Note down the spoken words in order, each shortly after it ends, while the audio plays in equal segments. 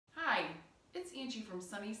Angie from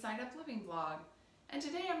Sunny Side Up Living Vlog, and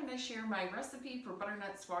today I'm going to share my recipe for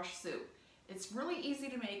butternut squash soup. It's really easy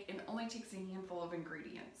to make and only takes a handful of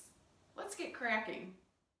ingredients. Let's get cracking.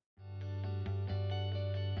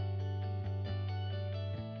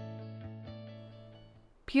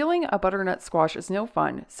 Peeling a butternut squash is no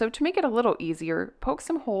fun, so to make it a little easier, poke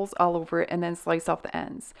some holes all over it and then slice off the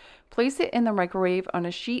ends. Place it in the microwave on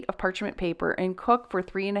a sheet of parchment paper and cook for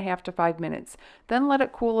 3.5 to 5 minutes. Then let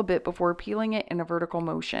it cool a bit before peeling it in a vertical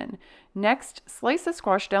motion. Next, slice the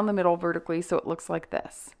squash down the middle vertically so it looks like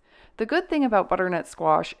this. The good thing about butternut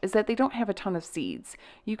squash is that they don't have a ton of seeds.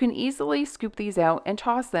 You can easily scoop these out and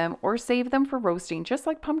toss them or save them for roasting just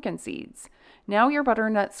like pumpkin seeds. Now your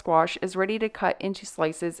butternut squash is ready to cut into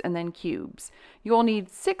slices and then cubes. You will need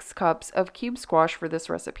 6 cups of cube squash for this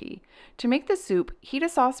recipe. To make the soup, heat a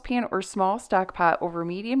saucepan or small stock pot over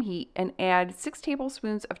medium heat and add 6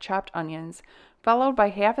 tablespoons of chopped onions, followed by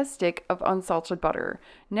half a stick of unsalted butter.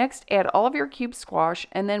 Next, add all of your cube squash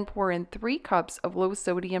and then pour in 3 cups of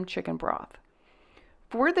low-sodium chicken broth.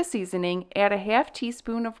 For the seasoning, add a half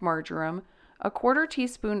teaspoon of marjoram, a 1/4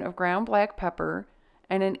 teaspoon of ground black pepper,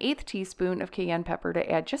 and an 1/8 teaspoon of cayenne pepper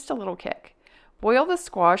to add just a little kick. Boil the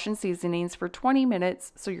squash and seasonings for 20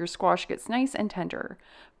 minutes so your squash gets nice and tender.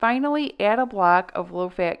 Finally, add a block of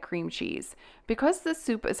low-fat cream cheese. Because this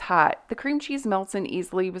soup is hot, the cream cheese melts in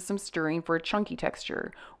easily with some stirring for a chunky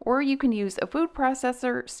texture, or you can use a food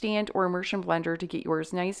processor, stand, or immersion blender to get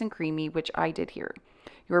yours nice and creamy, which I did here.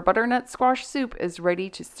 Your butternut squash soup is ready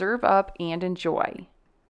to serve up and enjoy.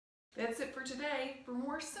 That's it for today. For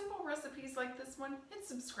more simple recipes like this one, hit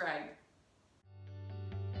subscribe.